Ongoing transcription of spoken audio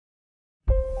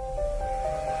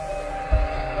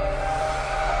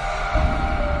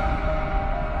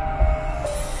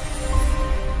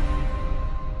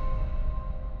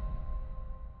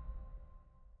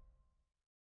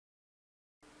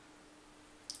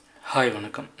Hi,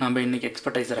 வணக்கம். நம்ம இன்னைக்கு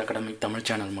Expertisor Academy Tamil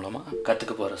சேனல் மூலமா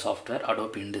கத்துக்க போற சாஃப்ட்வேர்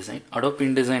Adobe Indesign. Adobe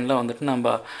Indesignல வந்துட்டு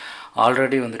நம்ம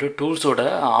ஆல்ரெடி வந்துட்டு டூல்ஸோட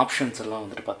ஆப்ஷன்ஸ் எல்லாம்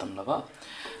வந்துட்டு பார்த்தோம்லவா.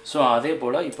 சோ அதே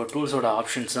போல இப்போ டூல்ஸோட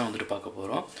ஆப்ஷன்ஸ் தான் வந்துட்டு பார்க்க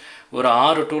போறோம். ஒரு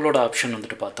 6 டூலோட ஆப்ஷன்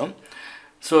வந்துட்டு பார்த்தோம்.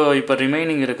 சோ இப்போ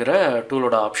ரிமைனிங் இருக்கிற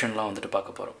டூலோட ஆப்ஷன்லாம் வந்துட்டு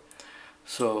பார்க்க போறோம்.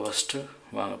 சோ ஃபர்ஸ்ட்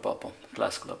வாங்க பாப்போம்.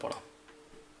 கிளாஸ்க்குள்ள போலாம்.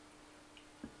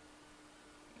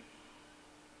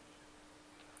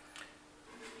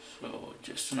 So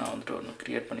just நான் வந்துட்டு ஒன்று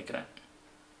கிரியேட் பண்ணிக்கிறேன்.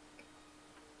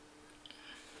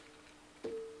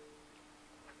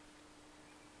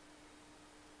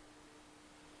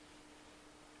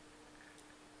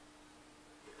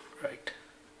 ரைட்.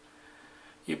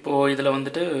 இப்போ இதில்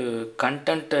வந்துட்டு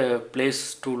கண்டென்ட் பிளேஸ்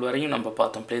டூல் வரையும் நம்ம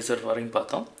பார்த்தோம், பிளேசர் வரையும்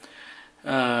பார்த்தோம்.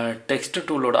 டெக்ஸ்ட்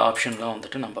டூலோட ஆப்ஷன்லாம்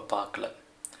வந்துட்டு நம்ம பார்க்கல.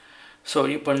 ஸோ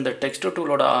இப்போ இந்த டெக்ஸ்ட்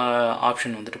டூலோட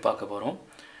ஆப்ஷன் வந்துட்டு பார்க்க போகிறோம்.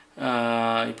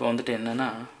 இப்போ வந்துட்டு என்னென்னா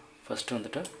ஃபஸ்ட்டு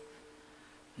வந்துட்டு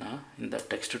நான் இந்த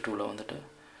டெக்ஸ்ட் டூலை வந்துட்டு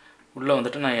உள்ளே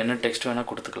வந்துட்டு நான் என்ன டெக்ஸ்ட் வேணால்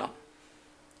கொடுத்துக்கலாம்.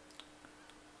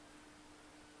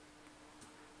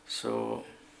 ஸோ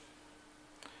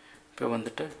இப்போ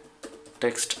வந்துட்டு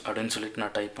டெக்ஸ்ட் அப்படின்னு சொல்லிட்டு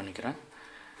நான் டைப் பண்ணிக்கிறேன்.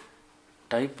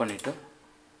 டைப் பண்ணிவிட்டு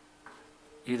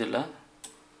இதில்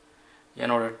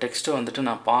என்னோடய டெக்ஸ்ட்டை வந்துட்டு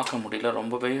நான் பார்க்க முடியல,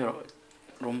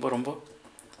 ரொம்ப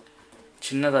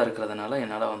சின்னதாக இருக்கிறதுனால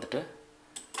என்னால் வந்துட்டு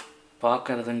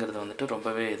பார்க்குறதுங்கிறது வந்துட்டு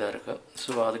ரொம்பவே இதாக இருக்குது. ஸோ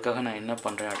அதுக்காக நான் என்ன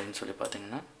பண்ணுறேன் அப்படின்னு சொல்லி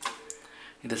பார்த்தீங்கன்னா,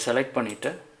 இதை செலக்ட்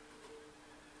பண்ணிவிட்டு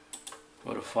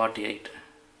ஒரு 48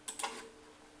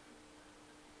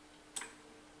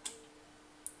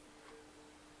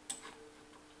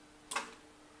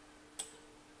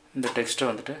 இந்த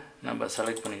டெக்ஸ்ட்டை வந்துட்டு நம்ம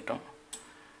செலக்ட் பண்ணிட்டோம்.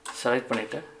 செலக்ட்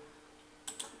பண்ணிவிட்டு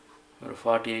ஒரு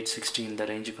 48-60 இந்த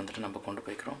ரேஞ்சுக்கு வந்துட்டு நம்ம கொண்டு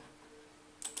போய்க்கிறோம்.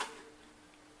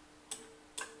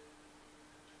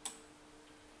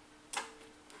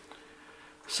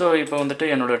 ஸோ இப்போ வந்துட்டு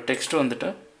என்னோடய டெக்ஸ்ட் வந்துட்டு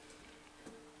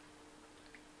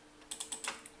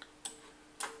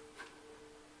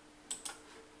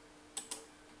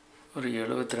ஒரு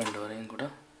 72 வரையும் கூட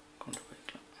கொண்டு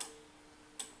போய்க்கலாம்.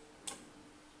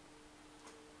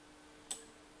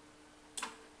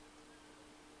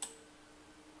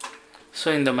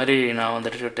 ஸோ இந்த மாதிரி நான்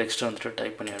வந்துட்டு டெக்ஸ்ட்டை வந்துட்டு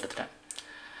டைப் பண்ணி எடுத்துட்டேன்.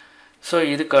 ஸோ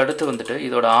இதுக்கு அடுத்து வந்துட்டு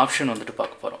இதோட ஆப்ஷன் வந்துட்டு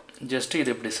பார்க்க போகிறோம். ஜஸ்ட்டு இது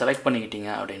இப்படி செலக்ட் பண்ணிக்கிட்டீங்க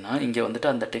அப்படின்னா இங்கே வந்துட்டு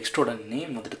அந்த டெக்ஸ்ட்டோட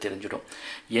நேம் வந்துட்டு தெரிஞ்சிடும்.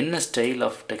 என்ன ஸ்டைல்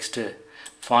ஆஃப் டெக்ஸ்ட்டு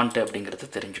ஃபாண்ட்டு அப்படிங்கிறது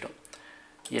தெரிஞ்சிடும்.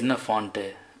 என்ன ஃபாண்ட்டு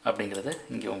அப்படிங்கிறது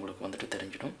இங்கே உங்களுக்கு வந்துட்டு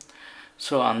தெரிஞ்சிடும்.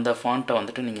 ஸோ அந்த ஃபாண்ட்டை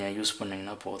வந்துட்டு நீங்கள் யூஸ்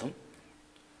பண்ணிங்கன்னா போதும்.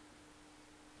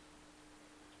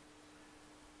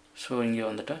 ஸோ இங்கே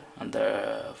வந்துட்டு அந்த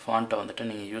ஃபாண்ட்டை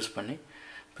வந்துட்டு நீங்கள் யூஸ் பண்ணி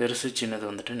பெருசு சின்னது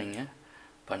வந்துட்டு நீங்கள்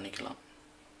பண்ணிக்கலாம்.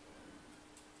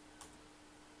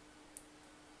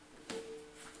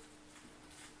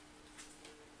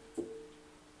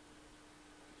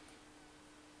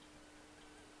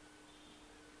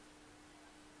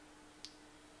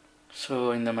 ஸோ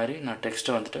இந்த மாதிரி நான்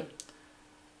டெக்ஸ்ட்டை வந்துட்டு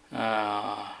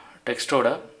டெக்ஸ்ட்டோட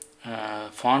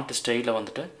ஃபாண்ட் ஸ்டைலை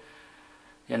வந்துட்டு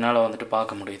என்னால் வந்துட்டு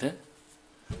பார்க்க முடியுது.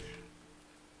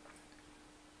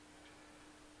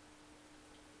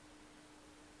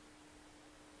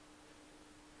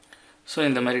 ஸோ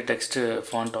இந்த மாதிரி டெக்ஸ்ட்டு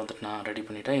ஃபாண்ட்டை வந்துட்டு நான் ரெடி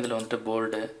பண்ணிட்டேன். இதில் வந்துட்டு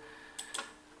போல்டு,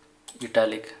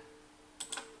 இட்டாலிக்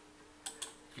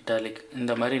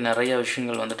இந்த மாதிரி நிறைய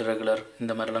விஷயங்கள் வந்துட்டு ரெகுலர்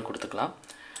இந்த மாதிரிலாம் கொடுத்துக்கலாம்.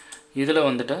 இதில்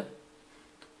வந்துட்டு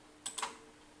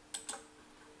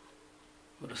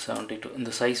ஒரு 72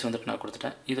 இந்த சைஸ் வந்துட்டு நான்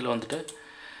கொடுத்துட்டேன். இதில் வந்துட்டு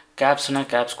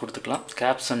கேப்ஸ்னால் கேப்ஸ் கொடுத்துக்கலாம்.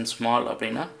 கேப்ஸ் அண்ட் ஸ்மால்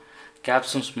அப்படின்னா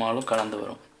கேப்ஸும் ஸ்மாலும் கலந்து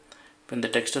வரும். இப்போ இந்த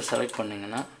டெக்ஸ்ட்டை செலக்ட்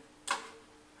பண்ணிங்கன்னா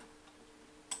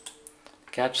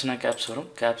கேப்ஸ்னால் கேப்ஸ் வரும்,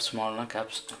 கேப்ஸ் ஸ்மால்னால்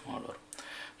கேப்ஸ் ஸ்மால் வரும்.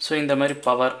 ஸோ இந்த மாதிரி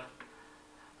பவர்,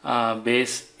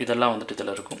 பேஸ் இதெல்லாம் வந்துட்டு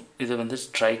இதில் இருக்கும். இது வந்து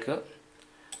ஸ்ட்ரைக்கு,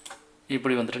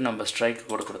 இப்படி வந்துட்டு நம்ம ஸ்ட்ரைக்கு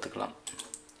கூட கொடுத்துக்கலாம்.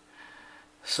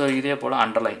 ஸோ இதே போல்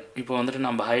அண்டர்லைன் இப்போ வந்துட்டு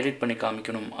நம்ம ஹைலைட் பண்ணி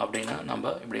காமிக்கணும் அப்படின்னா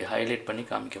நம்ம இப்படி ஹைலைட் பண்ணி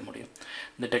காமிக்க முடியும்.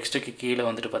 இந்த டெக்ஸ்ட்டுக்கு கீழே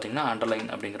வந்துட்டு பார்த்திங்கன்னா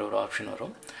அண்டர்லைன் அப்படிங்கிற ஒரு ஆப்ஷன்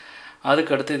வரும்.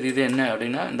 அதுக்கு அடுத்தது இது என்ன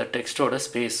அப்படின்னா இந்த டெக்ஸ்ட்டோட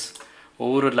ஸ்பேஸ்,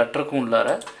 ஒவ்வொரு லெட்டருக்கும்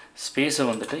உள்ளார ஸ்பேஸை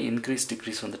வந்துட்டு இன்க்ரீஸ்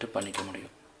டிக்ரீஸ் வந்துட்டு பண்ணிக்க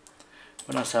முடியும்.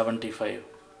 இப்போ நான் 75.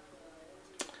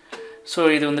 ஸோ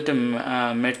இது வந்துட்டு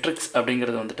மெட்ரிக்ஸ்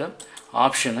அப்படிங்கிறது வந்துட்டு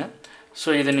ஆப்ஷனு. ஸோ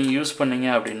இதை நீங்கள் யூஸ் பண்ணிங்க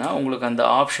அப்படின்னா உங்களுக்கு அந்த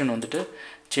ஆப்ஷன் வந்துட்டு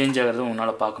சேஞ்ச் ஆகிறது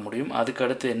உங்களால் பார்க்க முடியும். அதுக்கு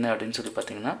அடுத்து என்ன அப்படின்னு சொல்லி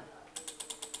பார்த்தீங்கன்னா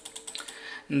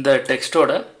இந்த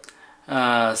டெக்ஸ்ட்டோட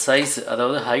சைஸ்,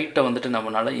 அதாவது ஹைட்டை வந்துட்டு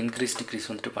நம்மளால் இன்க்ரீஸ் டிக்ரீஸ்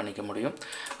வந்துட்டு பண்ணிக்க முடியும்.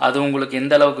 அது உங்களுக்கு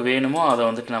எந்த அளவுக்கு வேணுமோ அதை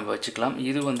வந்துட்டு நம்ம வச்சுக்கலாம்.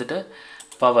 இது வந்துட்டு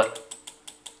பவர்.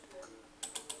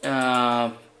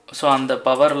 ஸோ அந்த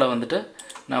பவரில் வந்துட்டு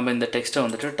நம்ம இந்த டெக்ஸ்ட்டை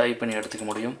வந்துட்டு டைப் பண்ணி எடுத்துக்க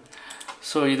முடியும்.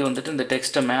 ஸோ இது வந்துட்டு இந்த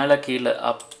டெக்ஸ்ட்டை மேலே கீழே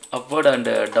upward and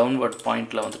downward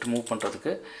பாயிண்டில் வந்துட்டு மூவ்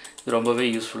பண்ணுறதுக்கு இது ரொம்பவே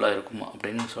யூஸ்ஃபுல்லாக இருக்கும்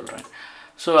அப்படின்னு சொல்கிறேன்.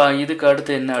 ஸோ இதுக்கு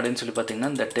அடுத்து என்ன அப்படின்னு சொல்லி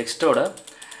பார்த்திங்கன்னா இந்த டெக்ஸ்ட்டோட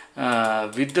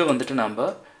வித்து வந்துட்டு நம்ம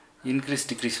இன்க்ரீஸ்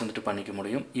டிக்ரீஸ் வந்துட்டு பண்ணிக்க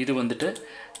முடியும். இது வந்துட்டு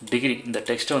டிகிரி, இந்த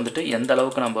டெக்ஸ்ட்டை வந்துட்டு எந்த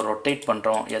அளவுக்கு நம்ம ரொட்டேட்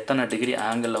பண்ணுறோம், எத்தனை டிகிரி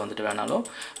ஆங்கிளில் வந்துட்டு வேணாலும்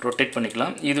ரொட்டேட்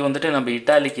பண்ணிக்கலாம். இது வந்துட்டு நம்ம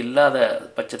இட்டாலிக் இல்லாத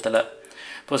பட்சத்தில்,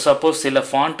 இப்போ சப்போஸ் சில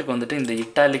ஃபாண்ட்டுக்கு வந்துட்டு இந்த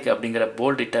இட்டாலிக் அப்படிங்கிற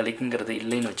போல்டு இட்டாலிக்குங்கிறது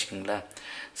இல்லைன்னு வச்சுக்கோங்களேன்.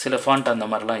 சில ஃபாண்ட் அந்த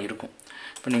மாதிரிலாம் இருக்கும்.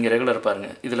 இப்போ நீங்கள் ரெகுலர்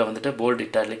பாருங்கள், இதில் வந்துட்டு போல்டு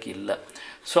இட்டாலிக் இல்லை.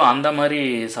 ஸோ அந்த மாதிரி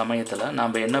சமயத்தில்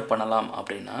நாம் என்ன பண்ணலாம்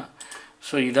அப்படின்னா,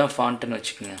 ஸோ இதுதான் ஃபாண்ட்டுன்னு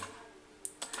வச்சுக்கோங்க.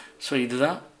 ஸோ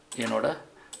இதுதான் என்னோடய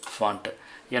ஃபாண்ட்டு.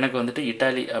 எனக்கு வந்துட்டு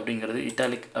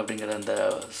இட்டாலிக் அப்படிங்கிற அந்த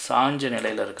சாஞ்ச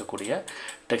நிலையில் இருக்கக்கூடிய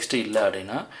டெக்ஸ்ட்டு இல்லை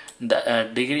அப்படின்னா இந்த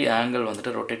டிகிரி ஆங்கிள்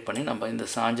வந்துட்டு ரொட்டேட் பண்ணி நம்ம இந்த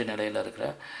சாஞ்ச நிலையில் இருக்கிற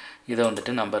இதை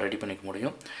வந்துட்டு நம்ம ரெடி பண்ணிக்க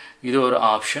முடியும். இது ஒரு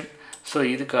ஆப்ஷன். ஸோ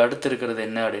இதுக்கு அடுத்து இருக்கிறது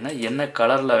என்ன அப்படின்னா, என்ன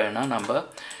கலரில் வேணால் நம்ம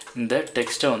இந்த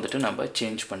டெக்ஸ்ட்டை வந்துட்டு நம்ம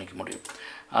சேஞ்ச் பண்ணிக்க முடியும்.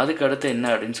 அதுக்கு அடுத்து என்ன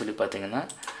அப்படின்னு சொல்லி பார்த்திங்கன்னா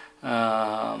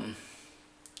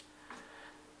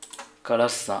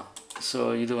கலர்ஸ் தான். ஸோ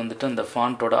இது வந்துட்டு அந்த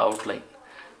ஃபாண்ட்டோட அவுட்லைன்.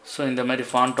 ஸோ இந்த மாதிரி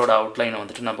ஃபாண்ட்டோட அவுட்லைனை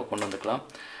வந்துட்டு நம்ம கொண்டு வந்துக்கலாம்.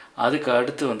 அதுக்கு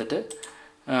அடுத்து வந்துட்டு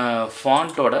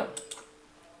ஃபாண்ட்டோட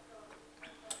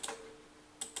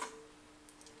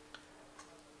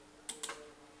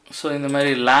ஸோ இந்த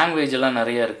மாதிரி லாங்குவேஜ் எல்லாம்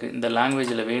நிறையா இருக்குது. இந்த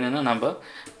லாங்குவேஜில் வேணும்னா நம்ம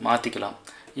மாற்றிக்கலாம்.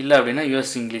 இல்லை அப்படின்னா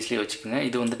யூஎஸ் இங்கிலீஷ்லேயே வச்சுக்கோங்க.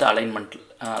 இது வந்துட்டு அலைன்மெண்ட்,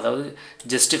 அதாவது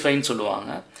ஜஸ்டிஃபைன்னு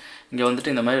சொல்லுவாங்க. இங்கே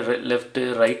வந்துட்டு இந்த மாதிரி லெஃப்ட்டு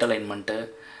ரைட் அலைன்மெண்ட்டு,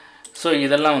 ஸோ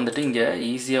இதெல்லாம் வந்துட்டு இங்கே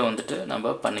ஈஸியாக வந்துட்டு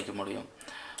நம்ம பண்ணிக்க முடியும்.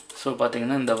 ஸோ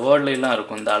பார்த்திங்கன்னா இந்த வேர்ட்லாம்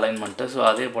இருக்கும் இந்த அலைன்மெண்ட்டு. ஸோ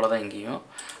அதே போல் தான் இங்கேயும்.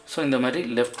 ஸோ இந்த மாதிரி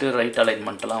லெஃப்ட்டு ரைட்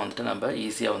அலைன்மெண்ட்டெல்லாம் வந்துட்டு நம்ம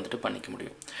ஈஸியாக வந்துட்டு பண்ணிக்க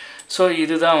முடியும். ஸோ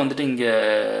இதுதான் வந்துட்டு இங்கே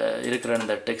இருக்கிற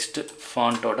இந்த டெக்ஸ்ட்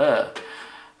ஃபாண்ட்டோட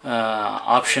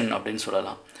ஆப்ஷன் அப்படின்னு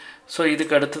சொல்லலாம். ஸோ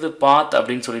இதுக்கு அடுத்தது பாத்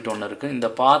அப்படின்னு சொல்லிட்டு ஒன்று இருக்குது. இந்த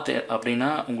பாத் அப்படின்னா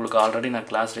உங்களுக்கு ஆல்ரெடி நான்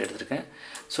கிளாஸில் எடுத்திருக்கேன்.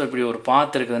 ஸோ இப்படி ஒரு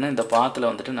பாத் இருக்குதுன்னா இந்த பாத்தில்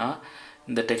வந்துட்டு நான்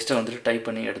இந்த டெக்ஸ்ட்டை வந்துட்டு டைப்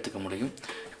பண்ணி எடுத்துக்க முடியும்.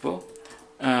 இப்போது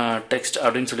டெக்ஸ்ட்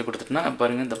அப்படின்னு சொல்லி கொடுத்துட்டுனா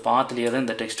பாருங்கள், இந்த பாத்துலேயே தான்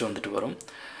இந்த டெக்ஸ்ட் வந்துட்டு வரும்.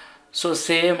 ஸோ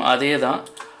சேம் அதே தான்.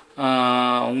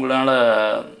 உங்களால்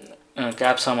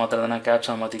கேப்ஸாக மாற்றுறதுனா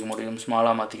கேப்ஸாக மாற்றிக்க முடியும்,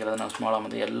 ஸ்மாலாக மாற்றிக்கிறதுனா ஸ்மாலாக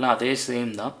மாற்றி, எல்லாம் அதே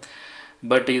சேம் தான்.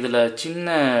 பட் இதில்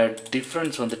சின்ன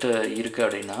டிஃப்ரென்ஸ் வந்துட்டு இருக்குது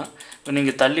அப்படின்னா, இப்போ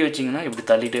நீங்கள் தள்ளி வச்சிங்கன்னா இப்படி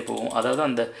தள்ளிகிட்டே போகும். அதாவது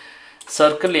அந்த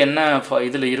சர்க்கிள் என்ன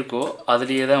இதில் இருக்கோ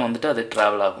அதுலேயே தான் வந்துட்டு அது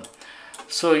ட்ராவல் ஆகும்.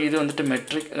 ஸோ இது வந்துட்டு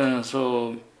மெட்ரிக். ஸோ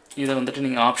இதை வந்துட்டு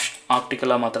நீங்கள்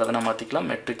ஆப்டிக்கலாக மாற்றுறதுனா மாற்றிக்கலாம்,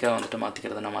 மெட்ரிக்காக வந்துட்டு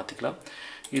மாற்றிக்கிறதுனா மாற்றிக்கலாம்.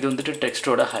 இது வந்துட்டு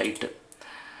டெக்ஸ்ட்டோட ஹைட்டு.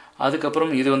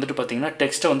 அதுக்கப்புறம் இது வந்துட்டு பார்த்திங்கன்னா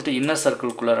டெக்ஸ்ட்டை வந்துட்டு இன்னர்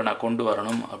சர்க்கிள்குள்ளார நான் கொண்டு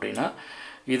வரணும் அப்படின்னா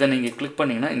இதை நீங்கள் கிளிக்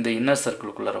பண்ணிங்கன்னா இந்த இன்னர்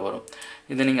சர்க்கிள்குள்ளார வரும்.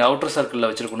 இதை நீங்கள் அவுட்டர் சர்க்கிளில்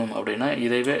வச்சுருக்கணும் அப்படின்னா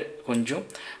இதைவே கொஞ்சம்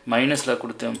மைனஸில்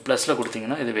ப்ளஸில்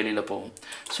கொடுத்திங்கன்னா இது வெளியில் போகும்.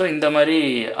 ஸோ இந்த மாதிரி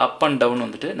அப் அண்ட் டவுன்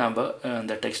வந்துட்டு நம்ம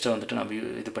இந்த டெக்ஸ்ட்டை வந்துட்டு நம்ம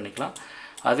இது பண்ணிக்கலாம்.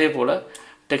 அதே போல்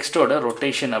டெக்ஸ்ட்டோட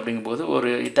ரொட்டேஷன் அப்படிங்கும்போது ஒரு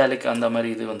இட்டாலிக் அந்த மாதிரி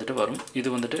இது வந்துட்டு வரும். இது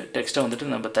வந்துட்டு டெக்ஸ்ட்டை வந்துட்டு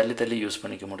நம்ம தள்ளி தள்ளி யூஸ்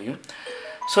பண்ணிக்க முடியும்.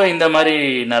 ஸோ இந்த மாதிரி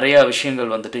நிறையா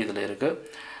விஷயங்கள் வந்துட்டு இதில் இருக்குது.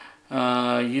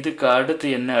 இதுக்கு அடுத்து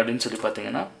என்ன அப்படின்னு சொல்லி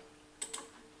பார்த்தீங்கன்னா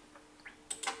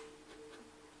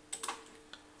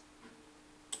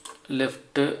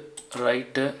லெஃப்ட்டு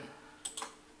ரைட்டு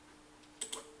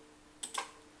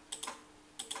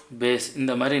பேஸ்,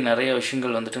 இந்த மாதிரி நிறைய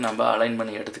விஷயங்கள் வந்துட்டு நம்ம அலைன்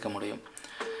பண்ணி எடுத்துக்க முடியும்.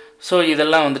 ஸோ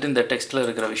இதெல்லாம் வந்துட்டு இந்த டெக்ஸ்ட்டில்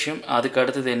இருக்கிற விஷயம். அதுக்கு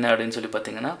அடுத்தது என்ன அப்படின்னு சொல்லி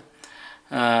பார்த்திங்கன்னா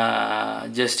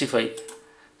ஜஸ்டிஃபை.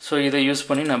 ஸோ இதை யூஸ்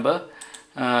பண்ணி நம்ம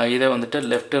இதை வந்துட்டு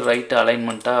லெஃப்ட்டு ரைட்டு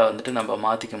அலைன்மெண்ட்டாக வந்துட்டு நம்ம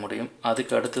மாற்றிக்க முடியும்.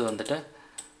 அதுக்கு அடுத்தது வந்துட்டு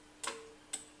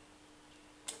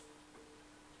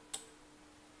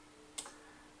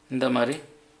இந்த மாதிரி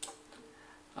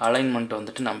அலைன்மெண்ட்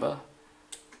வந்துட்டு நம்ம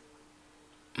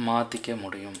மாற்றிக்க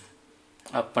முடியும்.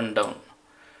 Up and down,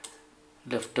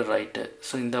 left right.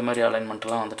 So இந்த மாதிரி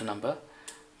அலைன்மெண்ட்லாம் வந்துட்டு நம்ம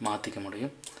மாற்றிக்க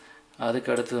முடியும்.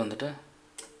 அதுக்கு அடுத்து வந்துட்டு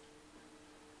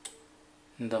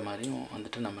இந்த மாதிரியும்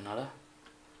வந்துட்டு நம்மளால்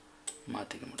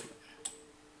மாற்றிக்க முடியும்.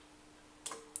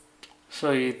 ஸோ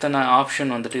இத்தனை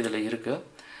ஆப்ஷன் வந்துட்டு இதில் இருக்குது.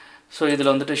 ஸோ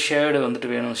இதில் வந்துட்டு ஷேடு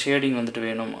வந்துட்டு வேணும், ஷேடிங் வந்துட்டு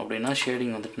வேணும் அப்படின்னா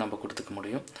ஷேடிங் வந்துட்டு நம்ம கொடுத்துக்க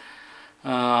முடியும்.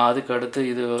 அதுக்கு அடுத்து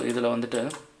இதில் வந்துட்டு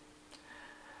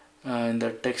இந்த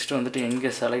டெக்ஸ்ட் வந்துட்டு எங்கே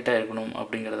செலக்ட் ஆகிருக்கணும்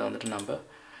அப்படிங்கிறத வந்துட்டு நம்ம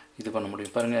இது பண்ண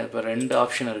முடியும். பாருங்கள், இப்போ 2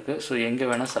 ஆப்ஷன் இருக்குது. ஸோ எங்கே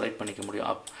வேணால் செலக்ட் பண்ணிக்க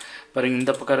முடியும். பாருங்கள்,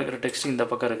 இந்த பக்கம் இருக்கிற டெக்ஸ்ட் இந்த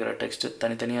பக்கம் இருக்கிற டெக்ஸ்ட்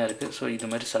தனித்தனியாக இருக்குது. ஸோ இது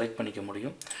மாதிரி செலக்ட் பண்ணிக்க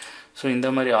முடியும். ஸோ இந்த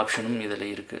மாதிரி ஆப்ஷனும் இதில்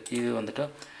இருக்குது. இது வந்துட்டு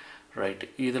ரைட்டு.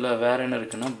 இதில் வேறு என்ன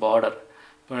இருக்குன்னா பார்டர்.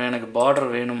 இப்போ எனக்கு பார்டர்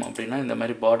வேணும் அப்படின்னா இந்த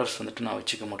மாதிரி பார்டர்ஸ் வந்துட்டு நான்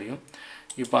வச்சுக்க முடியும்.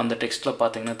 இப்போ அந்த டெக்ஸ்ட்டில்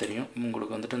பார்த்தீங்கன்னா தெரியும்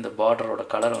உங்களுக்கு வந்துட்டு இந்த பார்டரோட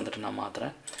கலர் வந்துட்டு நான்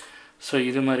மாற்றுறேன். ஸோ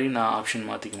இது மாதிரி நான் ஆப்ஷன்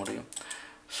மாற்றிக்க முடியும்.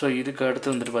 ஸோ இதுக்கு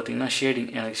அடுத்து வந்துட்டு பார்த்திங்கன்னா ஷேடிங்.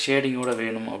 எனக்கு ஷேடிங்கோடு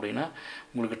வேணும் அப்படின்னா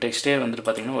உங்களுக்கு டெக்ஸ்ட்டே வந்துட்டு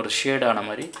பார்த்திங்கன்னா ஒரு ஷேடான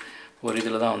மாதிரி ஒரு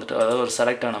இதில் தான் வந்துட்டு அதாவது ஒரு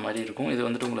செலக்ட் ஆன மாதிரி இருக்கும். இது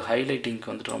வந்துட்டு உங்களுக்கு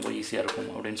ஹைலைட்டிங்க்கு வந்துட்டு ரொம்ப ஈஸியாக இருக்கும்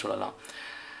அப்படின்னு சொல்லலாம்.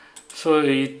 ஸோ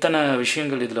இத்தனை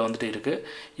விஷயங்கள் இதில் வந்துட்டு இருக்குது.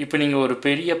 இப்போ நீங்கள் ஒரு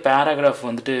பெரிய பேராகிராஃப்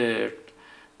வந்துட்டு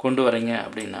கொண்டு வரீங்க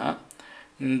அப்படின்னா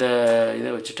இந்த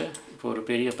இதை வச்சுட்டு இப்போ ஒரு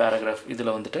பெரிய பேராகிராஃப்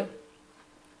இதில் வந்துட்டு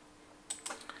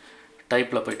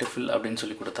டைப்பில் போய்ட்டு ஃபில் அப்படின்னு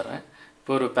சொல்லி கொடுத்துட்றேன்.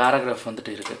 இப்போ ஒரு பேராகிராஃப்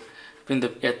வந்துட்டு இருக்குது. இப்போ இந்த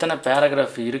எத்தனை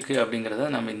பேராகிராஃப் இருக்குது அப்படிங்கிறத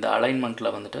நம்ம இந்த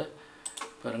அலைன்மெண்ட்டில் வந்துட்டு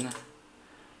பாருங்கள்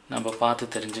நம்ம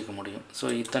பார்த்து தெரிஞ்சுக்க முடியும். ஸோ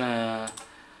இத்தனை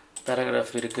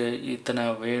பேராகிராஃப் இருக்குது, இத்தனை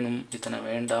வேணும், இத்தனை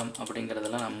வேண்டாம்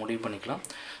அப்படிங்கிறதெல்லாம் நம்ம முடிவு பண்ணிக்கலாம்.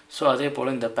 ஸோ அதே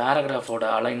போல் இந்த பேராகிராஃபோட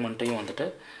அலைன்மெண்ட்டையும் வந்துட்டு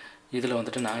இதில்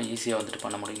வந்துட்டு நான் ஈஸியாக வந்துட்டு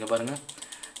பண்ண முடியும். இங்கே பாருங்கள்,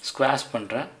 ஸ்குவாஷ்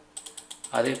பண்ணுறேன்,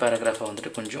 அதே பேராகிராஃபை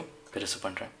வந்துட்டு கொஞ்சம் பெருசு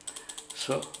பண்ணுறேன்.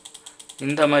 ஸோ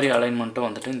இந்த மாதிரி அலைன்மெண்ட்டும்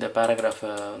வந்துட்டு இந்த பேராகிராஃபை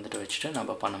வந்துட்டு வச்சுட்டு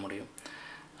நம்ம பண்ண முடியும்.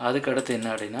 அதுக்கடுத்து என்ன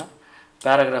அப்படின்னா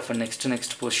பேராகிராஃபை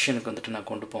நெக்ஸ்ட் பொசிஷனுக்கு வந்துட்டு நான்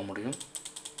கொண்டு போக முடியும்.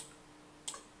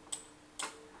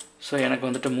 ஸோ எனக்கு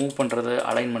வந்துட்டு மூவ் பண்ணுறது,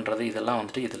 அலைன் பண்ணுறது இதெல்லாம்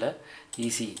வந்துட்டு இதில்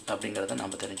ஈஸி அப்படிங்கிறத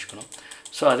நம்ம தெரிஞ்சுக்கணும்.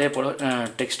 ஸோ அதே போல்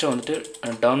டெக்ஸ்ட்டை வந்துட்டு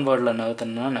டவுன்வேர்டில்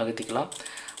நகர்த்தணும்னா நகர்த்திக்கலாம்,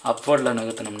 அப்வேர்டில்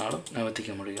நகர்த்தினோம்னாலும்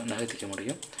நகர்த்திக்க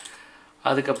முடியும்.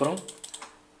 அதுக்கப்புறம்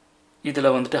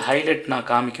இதில் வந்துட்டு ஹைலைட் நான்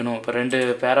காமிக்கணும். இப்போ 2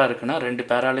 பேரா இருக்குன்னா 2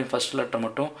 பேராலையும் ஃபஸ்ட் லெட்டர்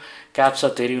மட்டும்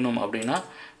கேப்ஸாக தெரியணும் அப்படின்னா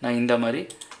நான் இந்த மாதிரி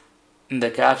இந்த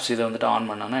கேப்ஸ் இதை வந்துட்டு ஆன்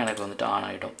பண்ணான்னா எனக்கு வந்துட்டு ஆன்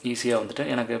ஆகிடும். ஈஸியாக வந்துட்டு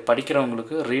எனக்கு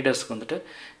படிக்கிறவங்களுக்கு ரீடர்ஸ்க்கு வந்துட்டு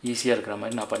ஈஸியாக இருக்கிற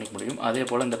மாதிரி நான் பண்ணிக்க முடியும். அதே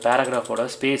போல் இந்த பேராகிராஃபோட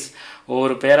ஸ்பேஸ்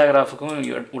ஒவ்வொரு பேராகிராஃபுக்கும்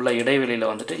உள்ள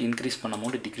இடைவெளியில் வந்துட்டு இன்க்ரீஸ் பண்ண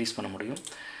முடியும், டிக்ரீஸ் பண்ண முடியும்.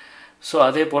 ஸோ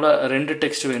அதே போல் 2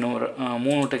 டெக்ஸ்ட் வேணும்,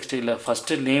 3 டெக்ஸ்ட் இல்லை,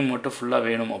 ஃபஸ்ட்டு நேம் மட்டும் ஃபுல்லாக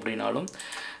வேணும் அப்படின்னாலும்,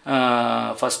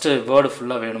 ஃபஸ்ட்டு வேர்டு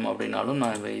ஃபுல்லாக வேணும் அப்படின்னாலும்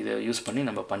நான் இதை யூஸ் பண்ணி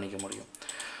நம்ம பண்ணிக்க முடியும்.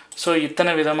 ஸோ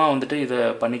இத்தனை விதமாக வந்துட்டு இதை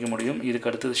பண்ணிக்க முடியும். இதுக்கு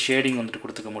அடுத்தது ஷேடிங் வந்துட்டு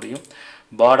கொடுத்துக்க முடியும்,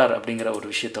 பார்டர் அப்படிங்கிற ஒரு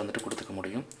விஷயத்தை வந்துட்டு கொடுத்துக்க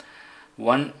முடியும்.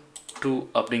 1, 2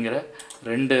 அப்படிங்கிற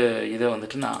 2 இதை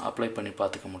வந்துட்டு நான் அப்ளை பண்ணி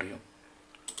பார்த்துக்க முடியும்.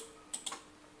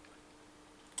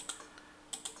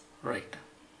 ரைட்.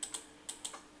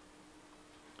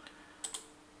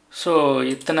 ஸோ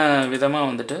இத்தனை விதமாக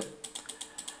வந்துட்டு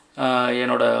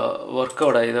என்னோடய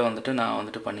ஒர்க்கோட இதை வந்துட்டு நான்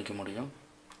வந்துட்டு பண்ணிக்க முடியும்.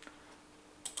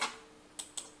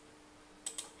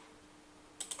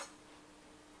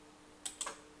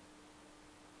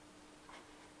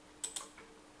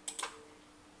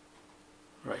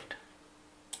 ரைட்.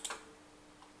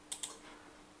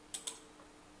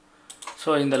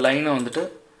 ஸோ இந்த லைனை வந்துட்டு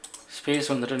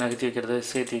ஸ்பேஸ் வந்துட்டு நகர்த்தி வைக்கிறது,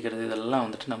 சேர்த்து வைக்கிறது இதெல்லாம்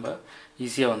வந்துட்டு நம்ம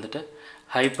ஈஸியாக வந்துட்டு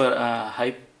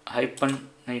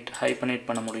ஹைப்பனேட்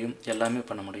பண்ண முடியும், எல்லாமே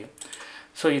பண்ண முடியும்.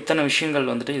 ஸோ இத்தனை விஷயங்கள்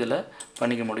வந்துட்டு இதில்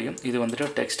பண்ணிக்க முடியும். இது வந்துட்டு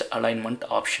டெக்ஸ்ட் அலைன்மெண்ட்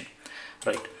ஆப்ஷன்.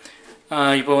 ரைட்.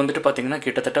 இப்போ வந்துட்டு பார்த்திங்கன்னா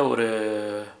கிட்டத்தட்ட ஒரு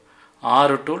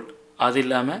 6 டூல், அது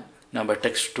இல்லாமல் நம்ம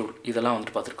டெக்ஸ்ட் டூல் இதெல்லாம்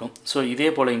வந்துட்டு பார்த்துருக்கோம். ஸோ இதே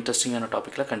போல் இன்ட்ரெஸ்டிங்கான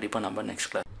டாப்பிக்கில் கண்டிப்பாக நம்ம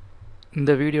நெக்ஸ்ட் கிளாஸ்.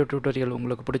 இந்த வீடியோ டியூட்டோரியல்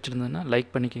உங்களுக்கு பிடிச்சிருந்ததுன்னா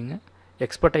லைக் பண்ணிக்கோங்க.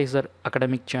 எக்ஸ்பர்டைசர்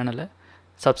அகாடமிக் சேனலை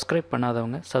சப்ஸ்கிரைப்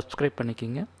பண்ணாதவங்க சப்ஸ்கிரைப்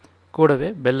பண்ணிக்கிங்க. கூடவே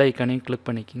பெல் ஐக்கானையும் கிளிக்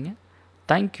பண்ணிக்கிங்க.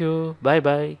 தேங்க்யூ. பாய்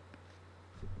பாய்.